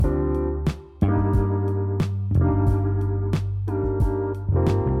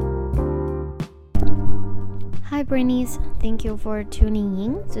Hi Brainies, thank you for tuning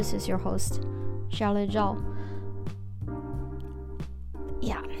in. This is your host, Charlotte Zhao.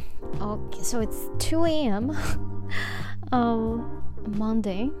 Yeah, okay, so it's 2 a.m.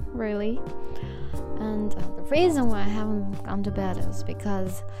 Monday, really. And the reason why I haven't gone to bed is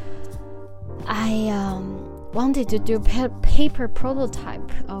because I wanted to do paper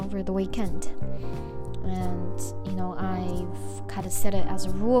prototype over the weekend. And, I've kind of set it as a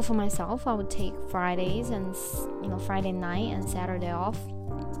rule for myself. I would take Fridays and, Friday night and Saturday off.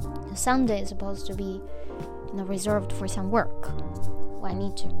 Sunday is supposed to be, reserved for some work when I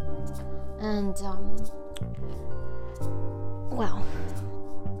need to. And,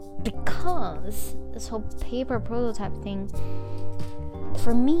 because this whole paper prototype thing,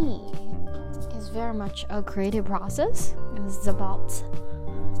 for me, is very much a creative process. It's about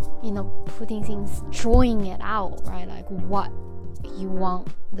putting things, drawing it out, right? Like what you want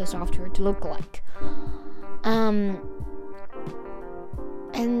the software to look like. And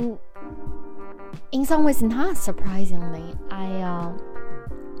in some ways, not surprisingly, I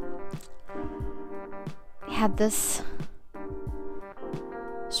had this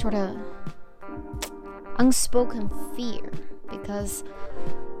sort of unspoken fear, because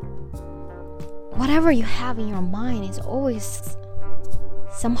whatever you have in your mind is always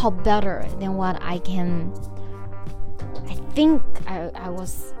somehow better than what I think I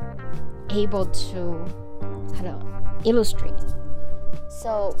was able to kind of illustrate.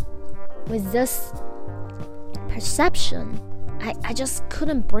 So with this perception, I just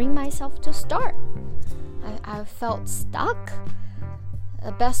couldn't bring myself to start. I felt stuck.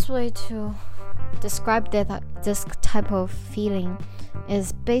 The best way to describe this type of feeling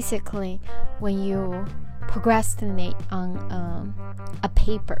is basically when you procrastinate on a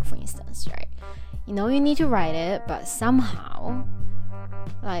paper, for instance, right? You need to write it, but somehow,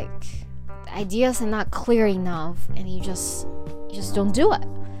 the ideas are not clear enough, and you just don't do it.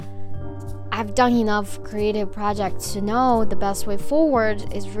 I've done enough creative projects to know the best way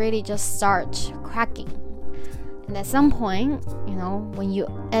forward is really just start cracking. And at some point, when you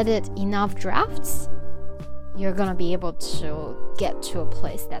edit enough drafts, you're gonna be able to get to a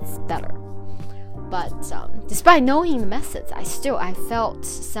place that's better. But despite knowing the methods, I felt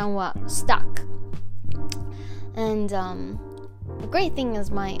somewhat stuck. And the great thing is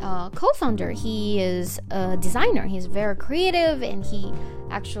my co-founder, he is a designer. He's very creative, and he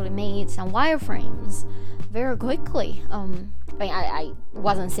actually made some wireframes very quickly. I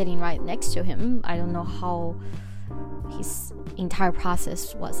wasn't sitting right next to him. I don't know how his entire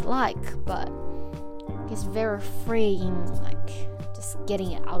process was like, but he's very free in just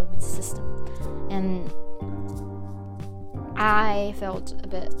getting it out of his system. And I felt a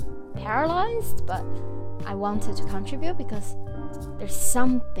bit paralyzed, but I wanted to contribute because there's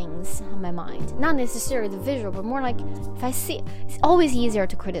some things on my mind, not necessarily the visual, but more like if I see, it's always easier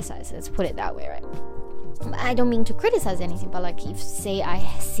to criticize, let's put it that way, right? I don't mean to criticize anything, but if say I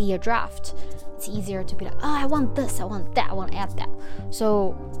see a draft, it's easier to be like, I want this, I want that, I want to add that.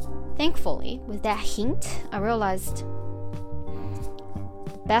 So thankfully, with that hint, I realized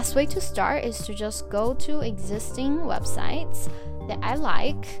the best way to start is to just go to existing websites that I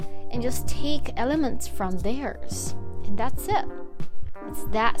like and just take elements from theirs. And that's it. It's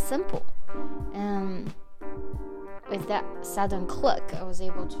that simple. And with that sudden click, I was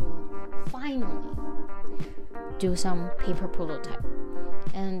able to finally do some paper prototype.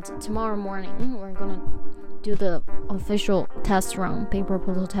 And tomorrow morning, we're gonna do the official test run, paper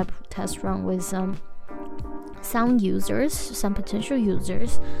prototype test run with some users, some potential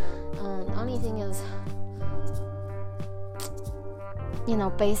users. The only thing is,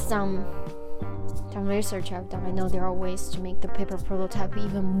 based on some research I've done, I know there are ways to make the paper prototype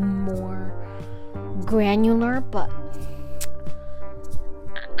even more granular, but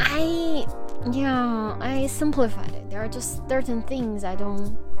I simplified it. There are just certain things I'm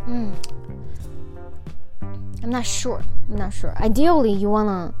not sure. Ideally, you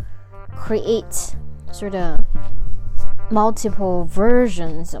wanna create sort of multiple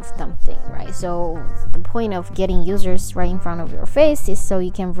versions of something, right? So the point of getting users right in front of your face is so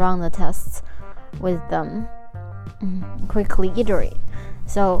you can run the tests with them, quickly iterate.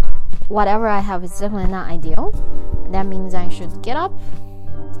 So whatever I have is definitely not ideal. That means I should get up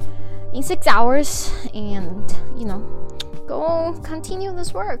in 6 hours and go continue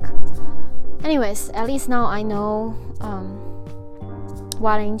this work. Anyways, at least now I know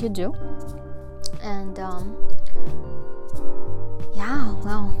what I need to do. And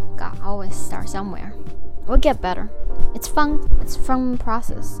God always start somewhere. We'll get better. It's fun. It's a fun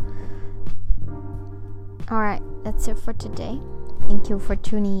process. Alright, that's it for today. Thank you for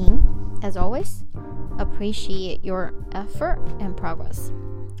tuning in. As always, appreciate your effort and progress.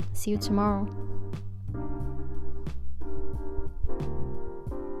 See you tomorrow.